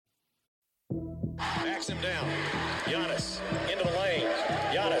Backs him down. Giannis into the lane.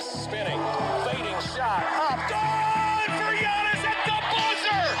 Giannis spinning. Fading shot. Up. Good for Giannis at the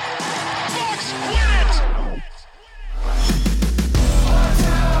buzzer. Bucks win it. Our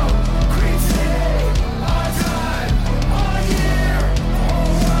town, Green City, our time, our year,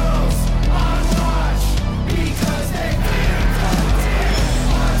 whole world's on watch because they fear the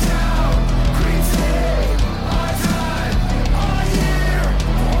Our town, Green City, our time, our year,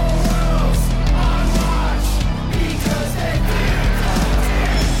 whole world's on watch because they fear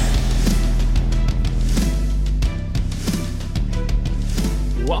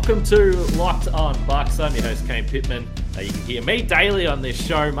Welcome to Locked On Bucks. I'm your host, Kane Pittman. You can hear me daily on this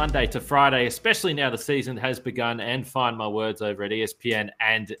show, Monday to Friday, especially now the season has begun, and find my words over at ESPN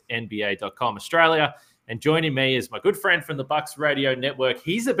and NBA.com Australia. And joining me is my good friend from the Bucks Radio Network.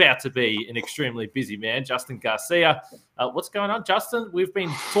 He's about to be an extremely busy man, Justin Garcia. What's going on, Justin? We've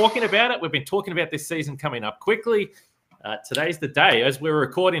been talking about it. We've been talking about this season coming up quickly. Today's the day. As we're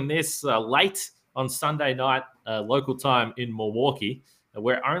recording this late on Sunday night, local time in Milwaukee,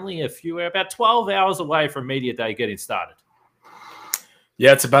 we're only about 12 hours away from Media Day getting started.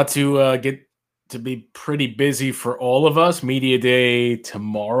 Yeah, it's about to get to be pretty busy for all of us. Media Day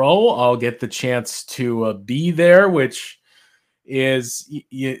tomorrow. I'll get the chance to be there, which is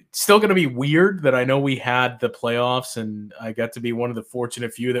still going to be weird that I know we had the playoffs and I got to be one of the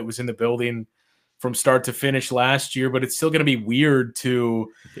fortunate few that was in the building from start to finish last year, but it's still going to be weird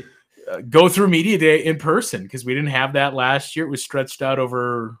to go through Media Day in person because we didn't have that last year. It was stretched out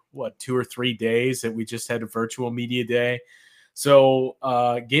over 2 or 3 days that we just had a virtual Media Day. So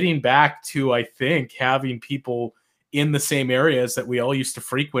getting back to, I think, having people in the same areas that we all used to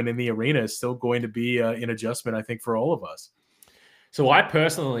frequent in the arena is still going to be an adjustment, I think, for all of us. So I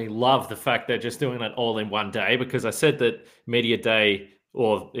personally love the fact they're just doing it all in one day, because I said that Media Day,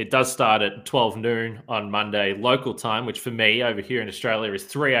 or it does start at 12 noon on Monday local time, which for me over here in Australia is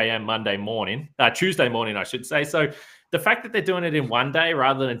 3 a.m. Tuesday morning, I should say. So the fact that they're doing it in one day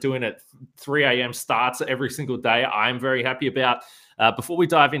rather than doing it 3 a.m. starts every single day, I'm very happy about. Before we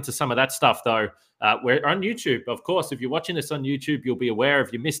dive into some of that stuff, though, we're on YouTube. Of course, if you're watching this on YouTube, you'll be aware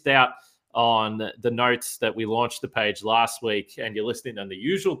if you missed out on the notes that we launched the page last week and you're listening on the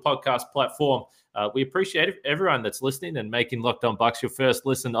usual podcast platform. We appreciate everyone that's listening and making Locked On Bucks your first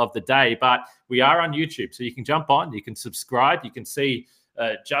listen of the day, but we are on YouTube, so you can jump on, you can subscribe, you can see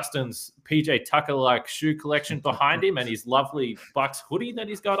Justin's PJ Tucker-like shoe collection behind him and his lovely Bucks hoodie that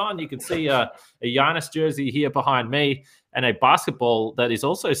he's got on. You can see a Giannis jersey here behind me and a basketball that is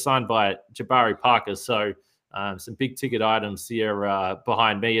also signed by Jabari Parker. So some big ticket items here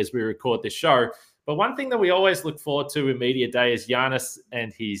behind me as we record this show. But one thing that we always look forward to in Media Day is Giannis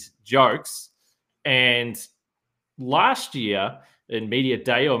and his jokes. And last year in Media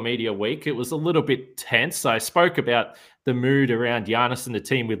Day or Media Week, it was a little bit tense. I spoke about the mood around Giannis and the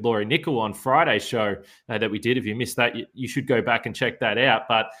team with Laurie Nickel on Friday's show that we did. If you missed that, you should go back and check that out.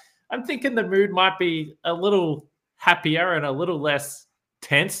 But I'm thinking the mood might be a little happier and a little less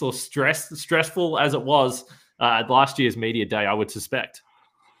tense or stressful as it was at last year's Media Day, I would suspect.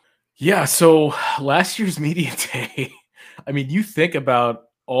 Yeah, so last year's Media Day, I mean, you think about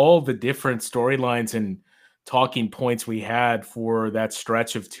all the different storylines and talking points we had for that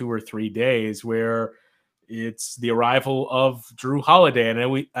stretch of 2 or 3 days where it's the arrival of Drew Holiday.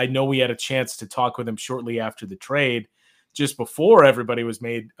 And I know we had a chance to talk with him shortly after the trade, just before everybody was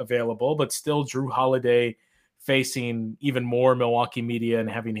made available, but still Drew Holiday facing even more Milwaukee media and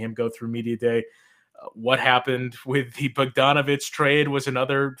having him go through Media Day. What happened with the Bogdanovich trade was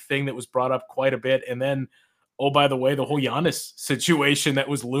another thing that was brought up quite a bit. And then, oh, by the way, the whole Giannis situation that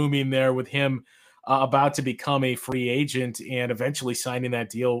was looming there with him about to become a free agent and eventually signing that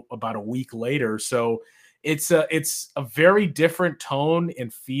deal about a week later. So it's a very different tone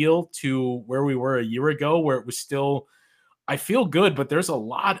and feel to where we were a year ago, where it was still, I feel good, but there's a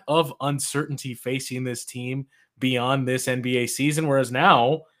lot of uncertainty facing this team beyond this NBA season. Whereas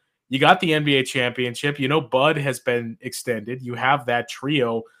now you got the NBA championship, Bud has been extended. You have that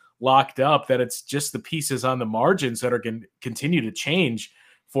trio locked up, that it's just the pieces on the margins that are going to continue to change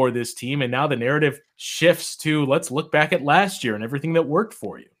for this team. And now the narrative shifts to, let's look back at last year and everything that worked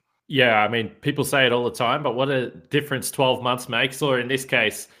for you. Yeah, I mean, people say it all the time, but what a difference 12 months makes, or in this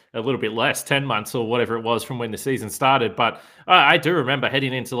case, a little bit less, 10 months or whatever it was from when the season started. But I do remember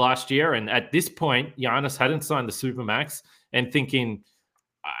heading into last year, and at this point, Giannis hadn't signed the Supermax, and thinking,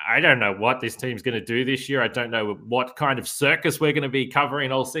 I don't know what this team's going to do this year. I don't know what kind of circus we're going to be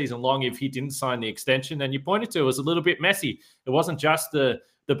covering all season long if he didn't sign the extension. And you pointed to it was a little bit messy. It wasn't just the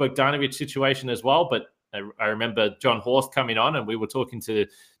Bogdanovich situation as well, but I remember John Horst coming on, and we were talking to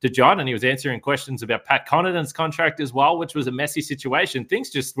John, and he was answering questions about Pat Connaughton's contract as well, which was a messy situation. Things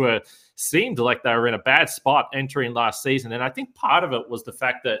just seemed like they were in a bad spot entering last season. And I think part of it was the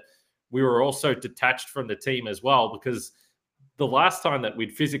fact that we were also detached from the team as well, because the last time that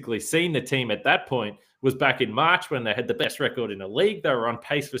we'd physically seen the team at that point was back in March when they had the best record in the league. They were on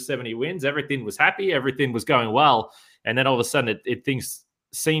pace for 70 wins. Everything was happy. Everything was going well. And then all of a sudden, things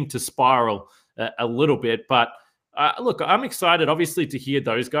seemed to spiral a little bit. But look, I'm excited, obviously, to hear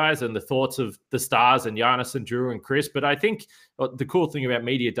those guys and the thoughts of the stars and Giannis and Drew and Chris. But I think the cool thing about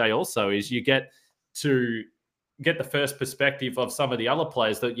Media Day also is you get to get the first perspective of some of the other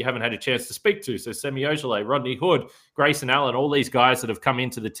players that you haven't had a chance to speak to. So Semi Ojeleye, Rodney Hood, Grayson Allen, all these guys that have come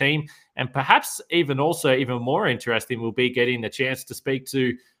into the team. And perhaps even more interesting will be getting the chance to speak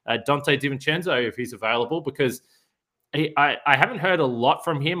to Dante DiVincenzo if he's available, because I haven't heard a lot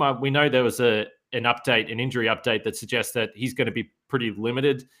from him. We know there was an injury update that suggests that he's going to be pretty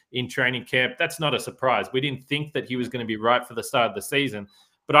limited in training camp. That's not a surprise. We didn't think that he was going to be right for the start of the season.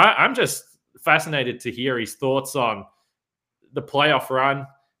 But I'm just fascinated to hear his thoughts on the playoff run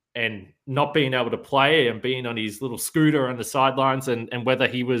and not being able to play and being on his little scooter on the sidelines, and whether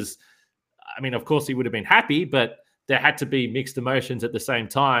he was, I mean, of course he would have been happy, but there had to be mixed emotions at the same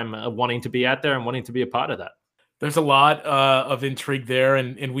time, wanting to be out there and wanting to be a part of that. There's a lot of intrigue there,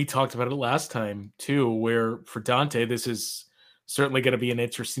 and we talked about it last time too, where for Dante, this is certainly going to be an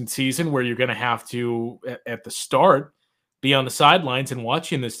interesting season where you're going to have to, at the start, be on the sidelines and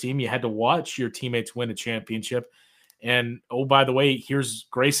watching this team. You had to watch your teammates win a championship. And, oh, by the way, here's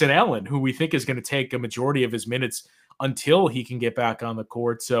Grayson Allen, who we think is going to take a majority of his minutes until he can get back on the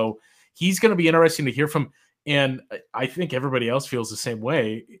court. So he's going to be interesting to hear from. And I think everybody else feels the same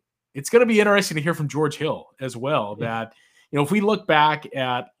way. It's going to be interesting to hear from George Hill as well. Yeah. That, if we look back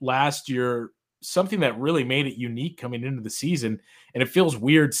at last year, something that really made it unique coming into the season, and it feels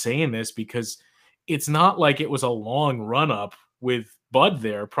weird saying this because it's not like it was a long run up with Bud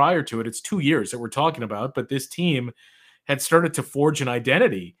there prior to it. It's 2 years that we're talking about, but this team had started to forge an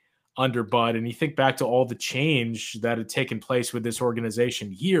identity under Bud. And you think back to all the change that had taken place with this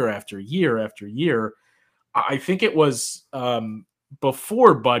organization year after year after year. I think it was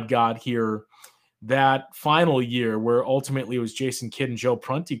before Bud got here, that final year where ultimately it was Jason Kidd and Joe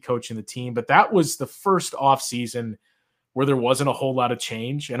Prunty coaching the team. But that was the first offseason where there wasn't a whole lot of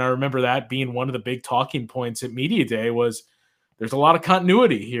change. And I remember that being one of the big talking points at Media Day was there's a lot of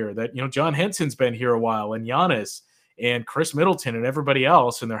continuity here that, John Henson's been here a while, and Giannis and Chris Middleton and everybody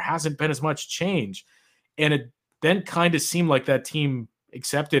else, and there hasn't been as much change. And it then kind of seemed like that team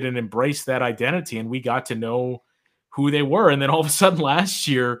accepted and embraced that identity, and we got to know who they were. And then all of a sudden last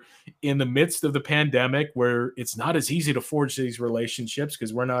year, in the midst of the pandemic, where it's not as easy to forge these relationships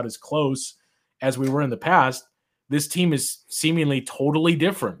because we're not as close as we were in the past, this team is seemingly totally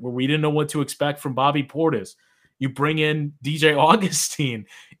different, where we didn't know what to expect from Bobby Portis. You bring in DJ Augustine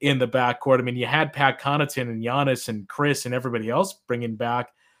in the backcourt. I mean, you had Pat Connaughton and Giannis and Chris and everybody else bringing back.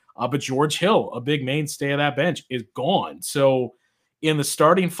 But George Hill, a big mainstay of that bench, is gone. So in the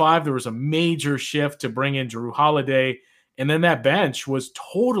starting five, there was a major shift to bring in Drew Holiday. And then that bench was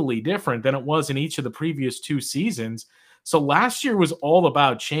totally different than it was in each of the previous 2 seasons. So last year was all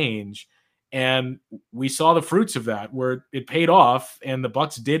about change. And we saw the fruits of that, where it paid off, and the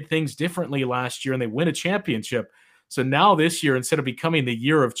Bucks did things differently last year, and they win a championship. So now this year, instead of becoming the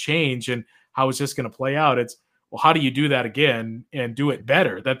year of change and how is this going to play out, it's, well, how do you do that again and do it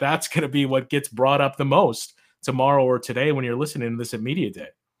better? That's going to be what gets brought up the most tomorrow or today when you're listening to this at Media Day.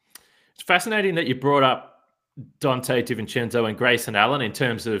 It's fascinating that you brought up Dante DiVincenzo and Grayson Allen in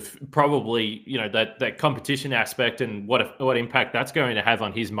terms of probably, that competition aspect and what impact that's going to have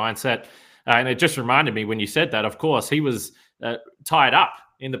on his mindset. And it just reminded me when you said that, of course, he was tied up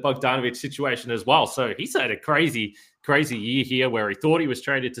in the Bogdanovic situation as well. So he's had a crazy, crazy year here where he thought he was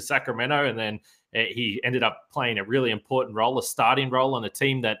traded to Sacramento, and then he ended up playing a really important role, a starting role on a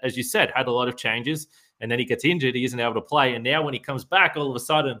team that, as you said, had a lot of changes. And then he gets injured, he isn't able to play. And now when he comes back, all of a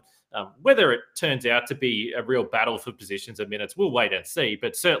sudden, whether it turns out to be a real battle for positions and minutes, we'll wait and see.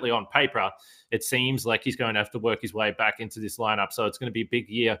 But certainly on paper, it seems like he's going to have to work his way back into this lineup. So it's going to be a big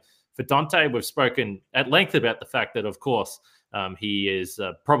year for Dante. We've spoken at length about the fact that, of course, he is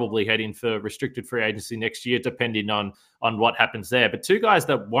probably heading for restricted free agency next year, depending on what happens there. But 2 guys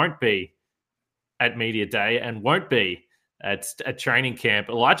that won't be at Media Day and won't be at training camp,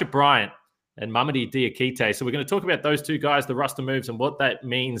 Elijah Bryant and Mamadi Diakite. So we're going to talk about those 2 guys, the roster moves, and what that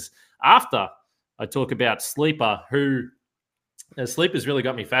means after I talk about Sleeper, who Sleeper's really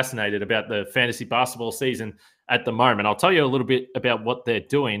got me fascinated about the fantasy basketball season at the moment. I'll tell you a little bit about what they're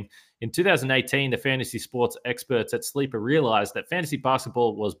doing In 2018, the fantasy sports experts at Sleeper realized that fantasy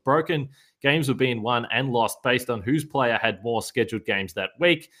basketball was broken. Games were being won and lost based on whose player had more scheduled games that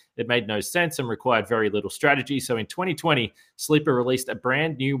week. It made no sense and required very little strategy. So in 2020, Sleeper released a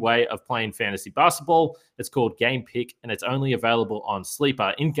brand new way of playing fantasy basketball. It's called Game Pick, and it's only available on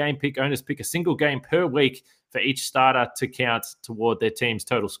Sleeper. In Game Pick, owners pick a single game per week for each starter to count toward their team's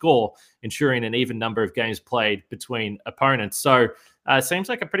total score, ensuring an even number of games played between opponents. So it seems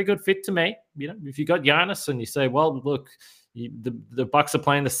like a pretty good fit to me. You know, if you got Giannis and you say, well, look, the Bucks are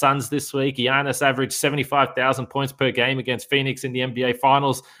playing the Suns this week. Giannis averaged 75,000 points per game against Phoenix in the NBA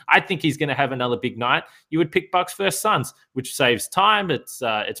Finals. I think he's going to have another big night. You would pick Bucks versus Suns, which saves time. It's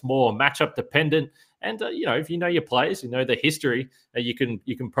more matchup dependent. And if you know your players, you know the history, you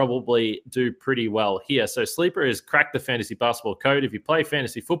can probably do pretty well here. So Sleeper has cracked the fantasy basketball code. If you play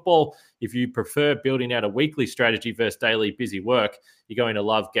fantasy football, if you prefer building out a weekly strategy versus daily busy work, you're going to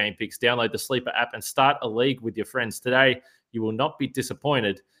love Game Picks. Download the Sleeper app and start a league with your friends today. You will not be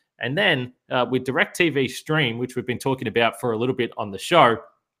disappointed. And then with DirecTV Stream, which we've been talking about for a little bit on the show,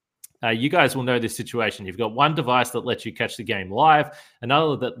 you guys will know this situation. You've got one device that lets you catch the game live,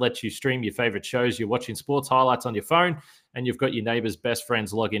 another that lets you stream your favorite shows. You're watching sports highlights on your phone, and you've got your neighbor's best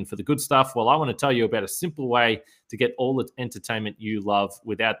friends log in for the good stuff. Well, I want to tell you about a simple way to get all the entertainment you love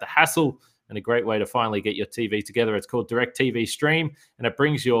without the hassle, and a great way to finally get your TV together. It's called DirecTV Stream, and it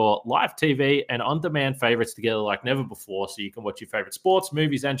brings your live TV and on-demand favorites together like never before, so you can watch your favorite sports,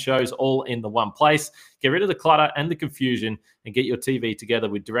 movies, and shows all in the one place. Get rid of the clutter and the confusion and get your TV together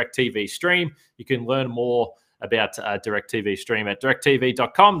with DirecTV Stream. You can learn more about DirecTV Stream at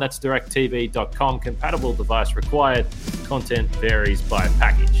directtv.com. That's directtv.com. Compatible device required. Content varies by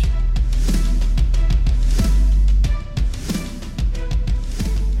package.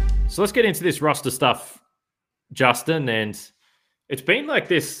 So let's get into this roster stuff, Justin. And it's been like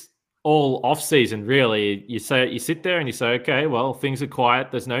this all off season, really. You sit there and you say, okay, well, things are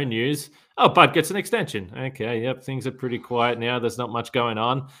quiet. There's no news. Oh, Bud gets an extension. Okay, yep, things are pretty quiet now. There's not much going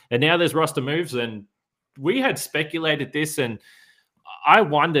on. And now there's roster moves. And we had speculated this, and I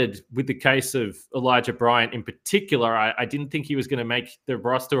wondered with the case of Elijah Bryant in particular, I didn't think he was going to make the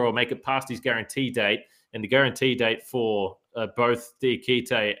roster or make it past his guarantee date. And the guarantee date for both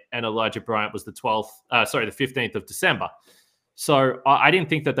Diakite and Elijah Bryant was the 15th of December. So I didn't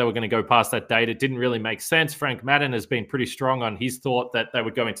think that they were going to go past that date. It didn't really make sense. Frank Madden has been pretty strong on his thought that they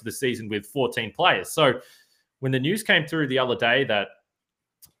would go into the season with 14 players. So when the news came through the other day that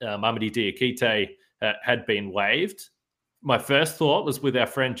Mamadi Diakite had been waived, my first thought was with our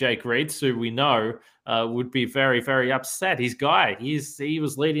friend Jake Reeds, who we know would be very, very upset. His guy, he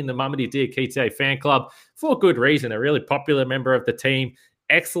was leading the Mamadi Diakite fan club for good reason. A really popular member of the team,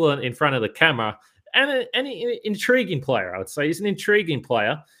 excellent in front of the camera, and an intriguing player. I would say he's an intriguing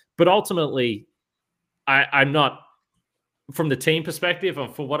player, but ultimately, I'm not from the team perspective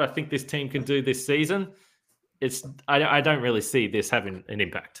and for what I think this team can do this season. I don't really see this having an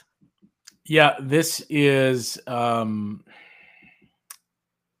impact. Yeah, this is.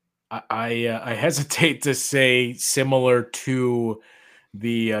 I hesitate to say similar to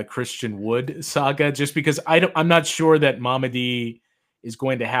the Christian Wood saga, just because I'm not sure that Mamadi is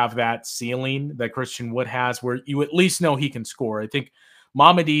going to have that ceiling that Christian Wood has, where you at least know he can score. I think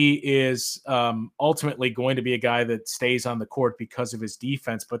Mamadi is ultimately going to be a guy that stays on the court because of his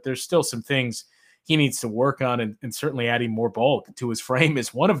defense, but there's still some things he needs to work on, and certainly adding more bulk to his frame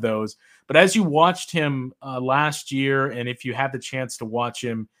is one of those. But as you watched him last year, and if you had the chance to watch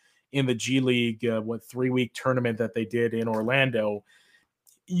him in the G League, 3-week tournament that they did in Orlando,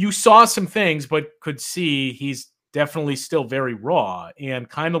 you saw some things, but could see he's definitely still very raw. And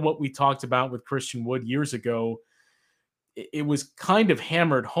kind of what we talked about with Christian Wood years ago, it was kind of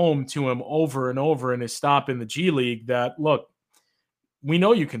hammered home to him over and over in his stop in the G League that, look, we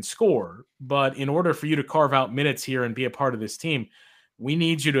know you can score, but in order for you to carve out minutes here and be a part of this team, we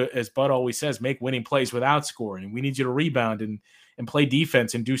need you to, as Bud always says, make winning plays without scoring. We need you to rebound and play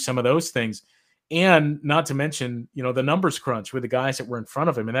defense and do some of those things. And not to mention, the numbers crunch with the guys that were in front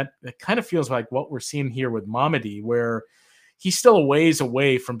of him. And that kind of feels like what we're seeing here with Mamadi, where he's still a ways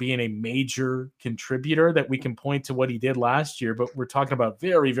away from being a major contributor that we can point to what he did last year. But we're talking about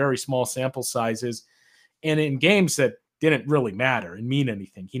very, very small sample sizes and in games that didn't really matter and mean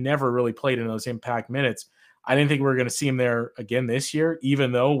anything. He never really played in those impact minutes. I didn't think we were going to see him there again this year,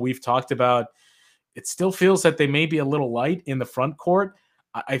 even though we've talked about it still feels that they may be a little light in the front court.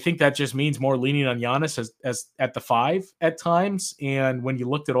 I think that just means more leaning on Giannis as at the 5 at times. And when you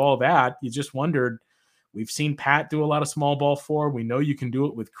looked at all that, you just wondered, we've seen Pat do a lot of small ball 4. We know you can do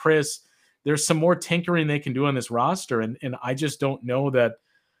it with Chris. There's some more tinkering they can do on this roster. And I just don't know that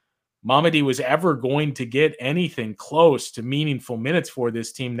Mamadi was ever going to get anything close to meaningful minutes for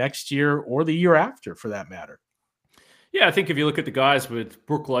this team next year or the year after, for that matter. Yeah, I think if you look at the guys with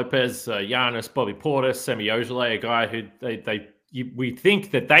Brook Lopez, Giannis, Bobby Portis, Semi Ojeleye, a guy who we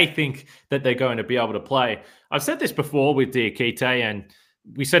think that they think that they're going to be able to play. I've said this before with Diakite, and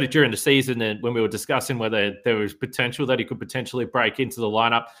we said it during the season and when we were discussing whether there was potential that he could potentially break into the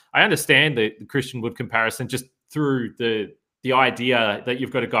lineup. I understand the Christian Wood comparison just through the idea that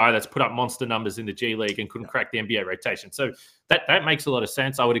you've got a guy that's put up monster numbers in the G League and couldn't crack the NBA rotation. So that makes a lot of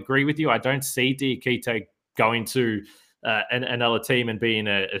sense. I would agree with you. I don't see Diakite going to another team and being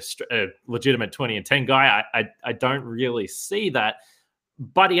a legitimate 20-10 guy. I don't really see that.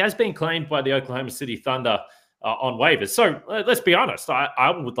 But he has been claimed by the Oklahoma City Thunder on waivers. So let's be honest.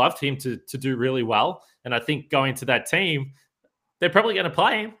 I would love him to do really well. And I think going to that team, they're probably going to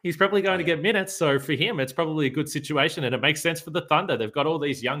play him. He's probably going to get minutes. So for him, it's probably a good situation. And it makes sense for the Thunder. They've got all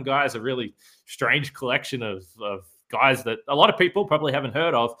these young guys, a really strange collection of guys that a lot of people probably haven't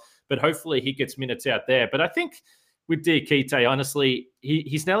heard of. But hopefully he gets minutes out there. But I think with Diakite, honestly,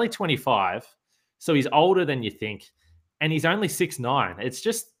 he's nearly 25. So he's older than you think. And he's only 6'9". It's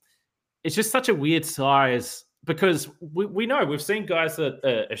just such a weird size because we know we've seen guys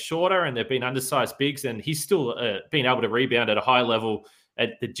that are shorter and they've been undersized bigs, and he's still been able to rebound at a high level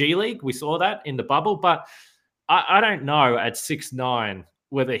at the G League. We saw that in the bubble, but I don't know at 6'9"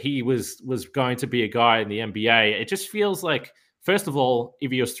 whether he was going to be a guy in the NBA. It just feels like, first of all, if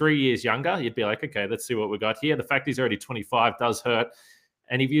he was 3 years younger, you'd be like, okay, let's see what we got here. The fact he's already 25 does hurt.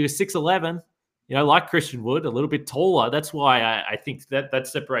 And if he was 6'11", like Christian Wood, a little bit taller, that's why I think that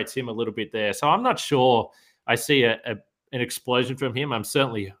separates him a little bit there. So I'm not sure I see an explosion from him. I'm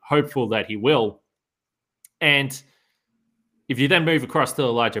certainly hopeful that he will. And if you then move across to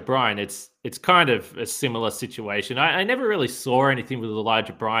Elijah Bryant, it's kind of a similar situation. I never really saw anything with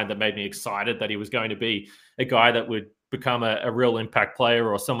Elijah Bryant that made me excited that he was going to be a guy that would become a real impact player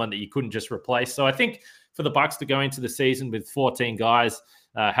or someone that you couldn't just replace. So I think for the Bucks to go into the season with 14 guys,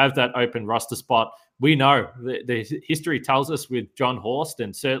 have that open roster spot, we know the history tells us with John Horst,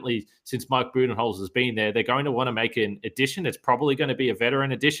 and certainly since Mike Budenholzer has been there, they're going to want to make an addition. It's probably going to be a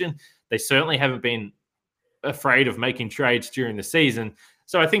veteran addition. They certainly haven't been afraid of making trades during the season.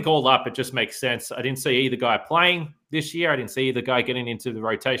 So I think all up, it just makes sense. I didn't see either guy playing this year. I didn't see either guy getting into the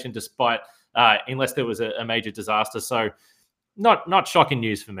rotation despite unless there was a major disaster. So not shocking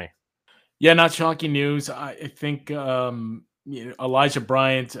news for me. Yeah, not shocking news. I think Elijah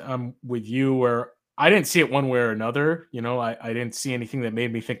Bryant, with you, where I didn't see it one way or another. I didn't see anything that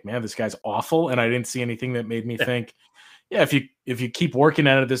made me think, man, this guy's awful. And I didn't see anything that made me think, yeah, if you keep working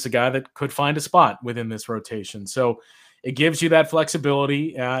at it, this is a guy that could find a spot within this rotation. So it gives you that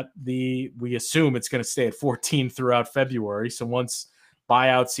flexibility we assume it's going to stay at 14 throughout February. So once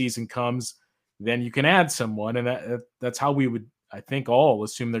buyout season comes, then you can add someone. And that's how we would, I think, all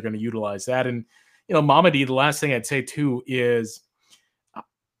assume they're going to utilize that. And, Mamadi, the last thing I'd say too is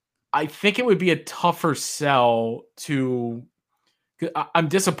I think it would be a tougher sell to – I'm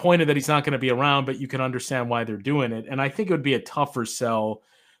disappointed that he's not going to be around, but you can understand why they're doing it. And I think it would be a tougher sell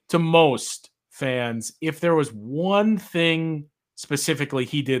to most fans if there was one thing specifically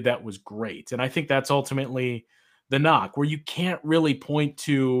he did that was great. And I think that's ultimately the knock, where you can't really point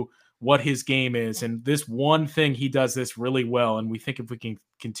to what his game is. And this one thing, he does this really well. And we think if we can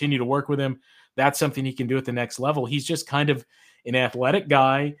continue to work with him, that's something he can do at the next level. He's just kind of an athletic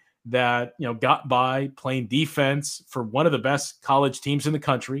guy that, got by playing defense for one of the best college teams in the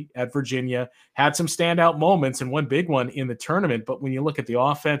country at Virginia, had some standout moments and one big one in the tournament. But when you look at the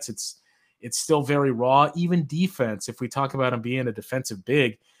offense, it's still very raw. Even defense, if we talk about him being a defensive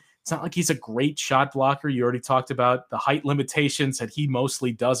big, it's not like he's a great shot blocker. You already talked about the height limitations, that he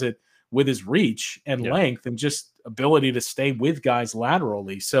mostly does it with his reach and length and just ability to stay with guys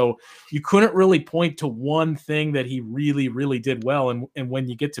laterally. So you couldn't really point to one thing that he really, really did well. And when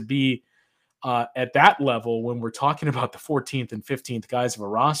you get to be at that level, when we're talking about the 14th and 15th guys of a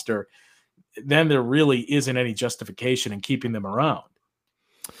roster, then there really isn't any justification in keeping them around.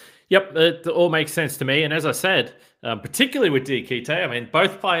 Yep, it all makes sense to me. And as I said, particularly with Diakite,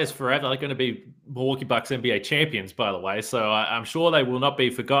 both players forever are going to be Milwaukee Bucks NBA champions, by the way. So I'm sure they will not be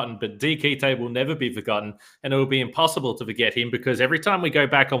forgotten, but Diakite will never be forgotten. And it will be impossible to forget him, because every time we go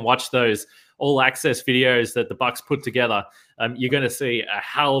back and watch those all-access videos that the Bucks put together, you're going to see a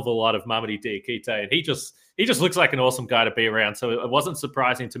hell of a lot of Mamadi Diakite. And he just looks like an awesome guy to be around. So it wasn't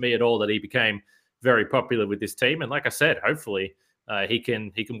surprising to me at all that he became very popular with this team. And like I said, hopefully he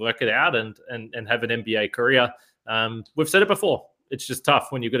can work it out and have an NBA career. We've said it before. It's just tough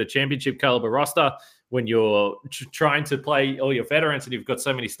when you've got a championship caliber roster, when you're trying to play all your veterans and you've got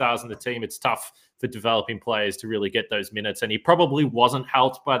so many stars in the team, it's tough for developing players to really get those minutes. And he probably wasn't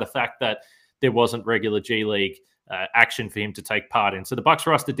helped by the fact that there wasn't regular G League action for him to take part in. So the Bucks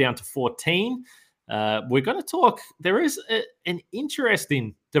roster down to 14. We're going to talk. There is an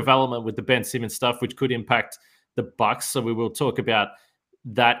interesting development with the Ben Simmons stuff, which could impact the Bucks. So we will talk about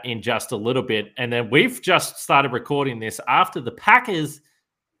that in just a little bit. And then we've just started recording this after the Packers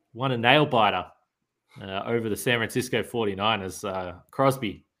won a nail biter over the San Francisco 49ers.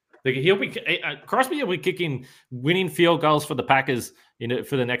 Crosby will be kicking winning field goals for the Packers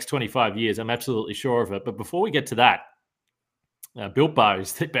for the next 25 years. I'm absolutely sure of it. But before we get to that, Built Bar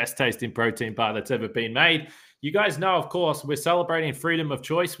is the best tasting protein bar that's ever been made. You guys know, of course, we're celebrating freedom of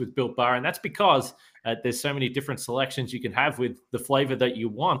choice with Built Bar, and that's because there's so many different selections you can have with the flavor that you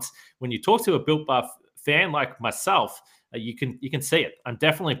want. When you talk to a Built Bar fan like myself, you can see it. I'm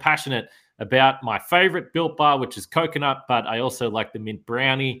definitely passionate about my favorite Built Bar, which is coconut, but I also like the mint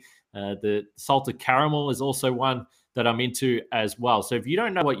brownie. The salted caramel is also one that I'm into as well. So if you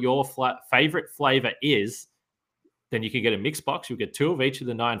don't know what your favorite flavor is, then you can get a mix box. You'll get 2 of each of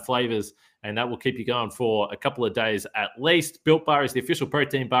the 9 flavors, and that will keep you going for a couple of days at least. Built Bar is the official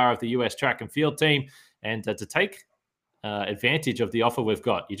protein bar of the US track and field team. And to take advantage of the offer we've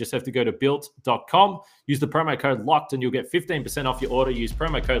got, you just have to go to built.com, use the promo code LOCKED, and you'll get 15% off your order. Use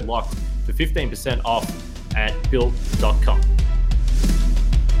promo code LOCKED for 15% off at built.com.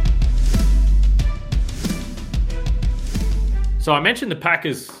 So I mentioned the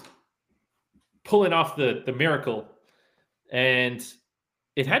Packers pulling off the miracle, and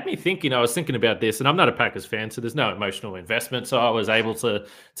it had me thinking. I was thinking about this, and I'm not a Packers fan, so there's no emotional investment. So I was able to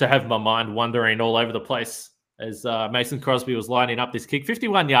have my mind wandering all over the place as Mason Crosby was lining up this kick,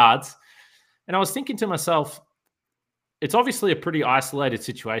 51 yards. And I was thinking to myself, it's obviously a pretty isolated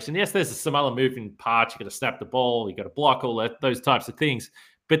situation. Yes, there's some other moving parts. You got to snap the ball, you got to block, all those types of things.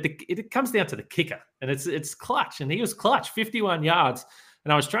 But it comes down to the kicker, and it's clutch. And he was clutch, 51 yards.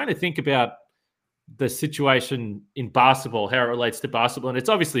 And I was trying to think about the situation in basketball, how it relates to basketball. And it's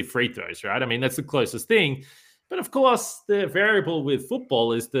obviously free throws, right? I mean, that's the closest thing. But of course, the variable with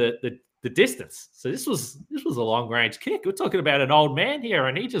football is the distance. So this was a long range kick. We're talking about an old man here,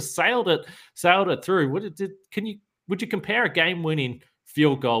 and he just sailed it through. Would you compare a game-winning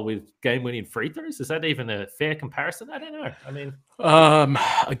field goal with game-winning free throws? Is that even a fair comparison? I don't know. I mean,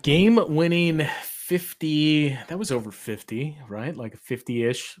 a game-winning 50, that was over 50, right? Like a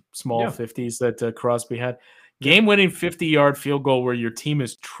 50-ish, small 50s that Crosby had. Game-winning 50-yard field goal where your team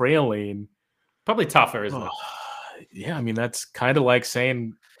is trailing. Probably tougher, isn't it? Yeah, I mean, that's kind of like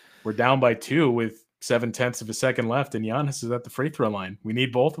saying we're down by 2 with 0.7 of a second left, and Giannis is at the free throw line. We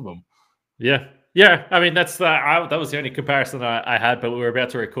need both of them. Yeah. I mean, that was the only comparison I had, but we were about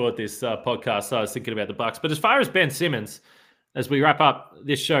to record this podcast, so I was thinking about the Bucks. But as far as Ben Simmons, as we wrap up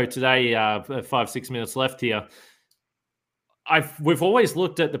this show today, 5-6 minutes left here, we've always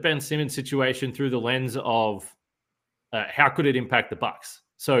looked at the Ben Simmons situation through the lens of how could it impact the Bucks.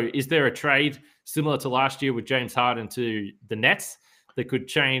 So is there a trade similar to last year with James Harden to the Nets that could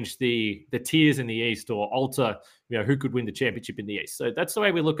change the tiers in the East or alter, who could win the championship in the East? So that's the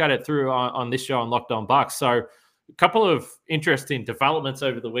way we look at it through on this show on Locked On Bucks. So a couple of interesting developments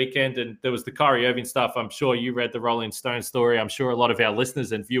over the weekend, and there was the Kyrie Irving stuff. I'm sure you read the Rolling Stone story. I'm sure a lot of our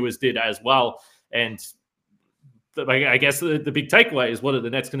listeners and viewers did as well. And I guess the big takeaway is, what are the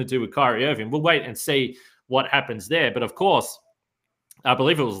Nets going to do with Kyrie Irving? We'll wait and see what happens there. But of course, I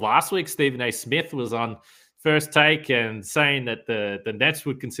believe it was last week, Stephen A. Smith was on First Take and saying that the Nets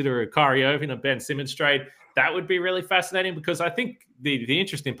would consider a Kyrie Irving and Ben Simmons trade. That would be really fascinating, because I think the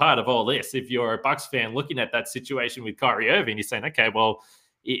interesting part of all this, if you're a Bucks fan looking at that situation with Kyrie Irving, you're saying, okay, well,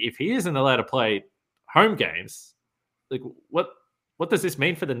 if he isn't allowed to play home games, like what does this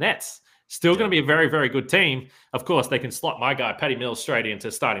mean for the Nets? Still going to be a very, very good team. Of course, they can slot my guy Patty Mills straight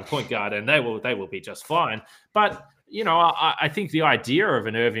into starting point guard, and they will be just fine. But I think the idea of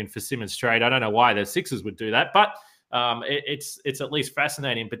an Irving for Simmons trade, I don't know why the Sixers would do that, but it's at least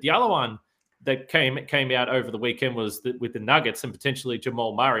fascinating. But the other one that came out over the weekend was with the Nuggets and potentially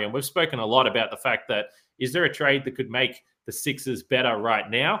Jamal Murray. And we've spoken a lot about the fact that, is there a trade that could make the Sixers better right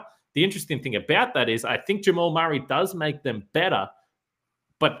now? The interesting thing about that is, I think Jamal Murray does make them better,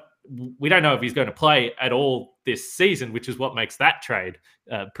 but we don't know if he's going to play at all this season, which is what makes that trade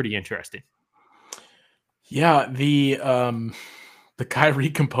pretty interesting. Yeah, the Kyrie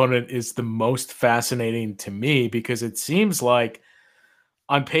component is the most fascinating to me, because it seems like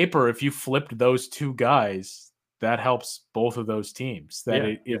on paper, if you flipped those two guys, that helps both of those teams.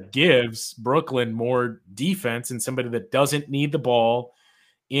 It gives Brooklyn more defense and somebody that doesn't need the ball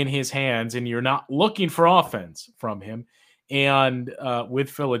in his hands, and you're not looking for offense from him. And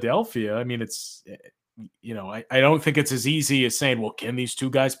with Philadelphia, I mean, it's, I don't think it's as easy as saying, well, can these two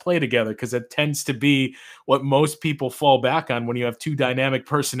guys play together? Because it tends to be what most people fall back on when you have two dynamic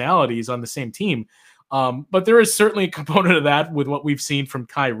personalities on the same team. But there is certainly a component of that with what we've seen from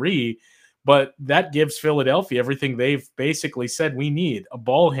Kyrie. But that gives Philadelphia everything they've basically said we need: a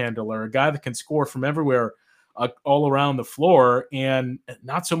ball handler, a guy that can score from everywhere, all around the floor, and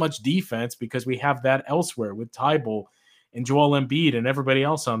not so much defense, because we have that elsewhere with Tybalt and Joel Embiid and everybody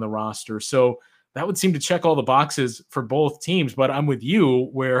else on the roster. So that would seem to check all the boxes for both teams. But I'm with you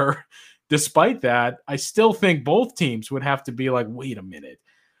where, despite that, I still think both teams would have to be like, wait a minute.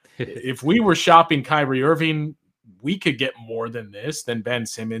 If we were shopping Kyrie Irving, we could get more than this, than Ben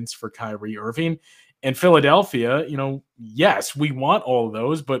Simmons for Kyrie Irving. And Philadelphia, yes, we want all of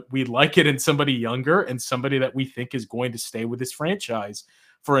those, but we'd like it in somebody younger and somebody that we think is going to stay with this franchise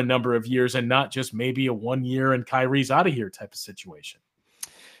for a number of years, and not just maybe a 1 year and Kyrie's out of here type of situation.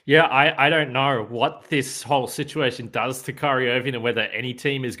 Yeah, I don't know what this whole situation does to Kyrie Irving and whether any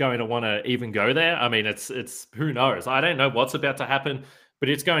team is going to want to even go there. I mean, it's who knows? I don't know what's about to happen, but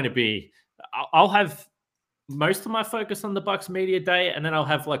it's going to be. I'll have most of my focus on the Bucks media day, and then I'll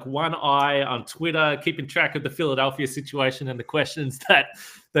have like one eye on Twitter, keeping track of the Philadelphia situation and the questions that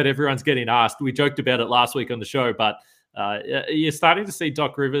everyone's getting asked. We joked about it last week on the show, but you're starting to see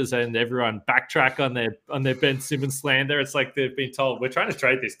Doc Rivers and everyone backtrack on their Ben Simmons slander. It's like they've been told, we're trying to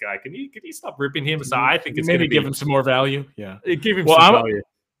trade this guy. Can you stop ripping him? So I think it's maybe give him some more value. Yeah, give him some value.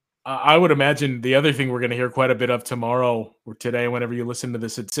 I would imagine the other thing we're going to hear quite a bit of tomorrow or today, whenever you listen to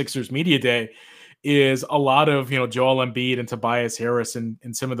this at Sixers Media Day, is a lot of Joel Embiid and Tobias Harris and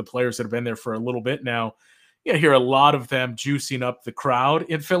some of the players that have been there for a little bit now. You hear a lot of them juicing up the crowd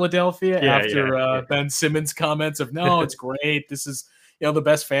in Philadelphia after Ben Simmons' comments of, no, it's great. This is the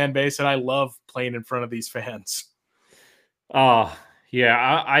best fan base, and I love playing in front of these fans. Oh,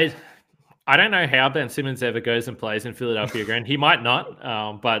 yeah. I don't know how Ben Simmons ever goes and plays in Philadelphia again. He might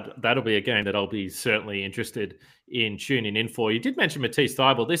not, but that'll be a game that I'll be certainly interested in tuning in for. You did mention Matisse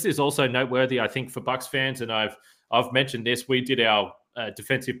Thybulle. This is also noteworthy, I think, for Bucks fans, and I've mentioned this. We did our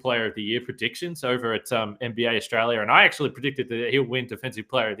Defensive Player of the Year predictions over at NBA Australia, and I actually predicted that he'll win Defensive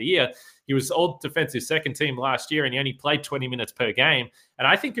Player of the Year. He was all defensive second team last year, and he only played 20 minutes per game. And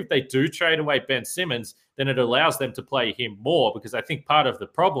I think if they do trade away Ben Simmons, then it allows them to play him more, because I think part of the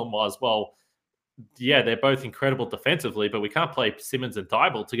problem was, well, yeah, they're both incredible defensively, but we can't play Simmons and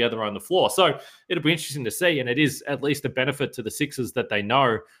Thybulle together on the floor. So it'll be interesting to see, and it is at least a benefit to the Sixers that they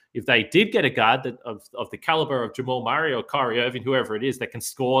know if they did get a guard that of the caliber of Jamal Murray or Kyrie Irving, whoever it is, that can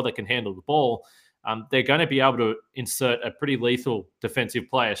score, that can handle the ball, they're going to be able to insert a pretty lethal defensive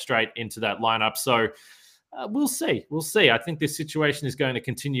player straight into that lineup. So we'll see. We'll see. I think this situation is going to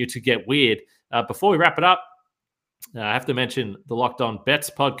continue to get weird. Before we wrap it up, I have to mention the Locked On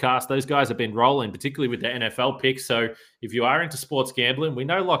Bets podcast. Those guys have been rolling, particularly with the NFL picks. So if you are into sports gambling, we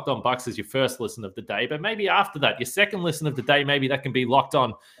know Locked On Bucks is your first listen of the day, but maybe after that, your second listen of the day, maybe that can be Locked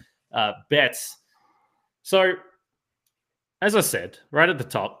On Bets. So as I said, right at the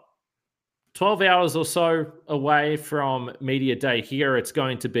top, 12 hours or so away from Media Day here. It's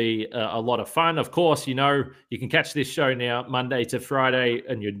going to be a lot of fun. Of course, you can catch this show now Monday to Friday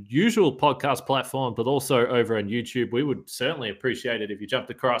on your usual podcast platform, but also over on YouTube. We would certainly appreciate it if you jumped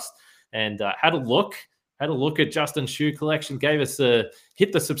across and had a look at Justin's shoe collection, gave us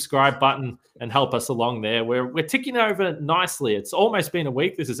hit the subscribe button and help us along there. We're ticking over nicely. It's almost been a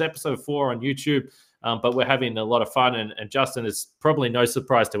week. This is episode 4 on YouTube. But we're having a lot of fun, and Justin, is probably no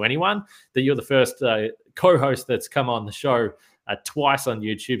surprise to anyone that you're the first co-host that's come on the show twice on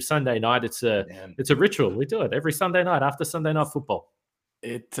YouTube. Sunday night, it's a ritual. We do it every Sunday night after Sunday Night Football.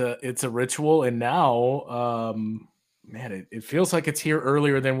 It's a ritual, and now, it feels like it's here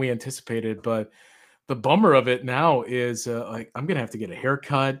earlier than we anticipated. But the bummer of it now is I'm gonna have to get a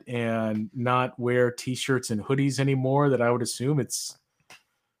haircut and not wear t-shirts and hoodies anymore. That I would assume it's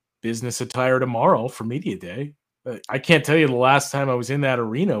business attire tomorrow for Media Day. I can't tell you the last time I was in that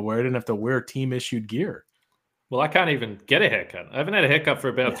arena where I didn't have to wear team issued gear. Well, I can't even get a haircut. I haven't had a haircut for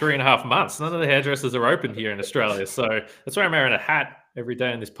about 3.5 months. None of the hairdressers are open here in Australia. So that's why I'm wearing a hat every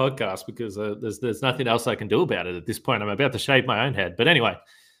day on this podcast, because there's nothing else I can do about it at this point. I'm about to shave my own head. But anyway,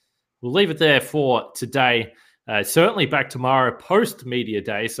 we'll leave it there for today. Certainly back tomorrow post Media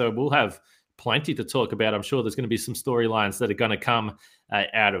Day. So we'll have plenty to talk about. I'm sure there's going to be some storylines that are going to come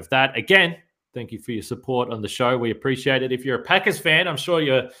out of that. Again, thank you for your support on the show. We appreciate it. If you're a Packers fan, I'm sure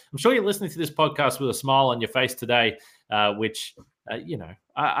you're listening to this podcast with a smile on your face today, which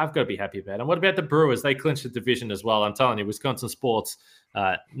I've got to be happy about it. And what about the Brewers? They clinched the division as well. I'm telling you, Wisconsin sports,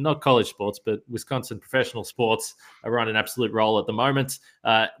 not college sports, but Wisconsin professional sports are on an absolute roll at the moment.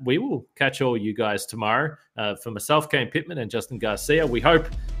 We will catch all you guys tomorrow. For myself, Kane Pittman, and Justin Garcia, we hope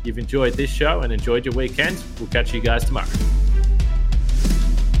you've enjoyed this show and enjoyed your weekend. We'll catch you guys tomorrow.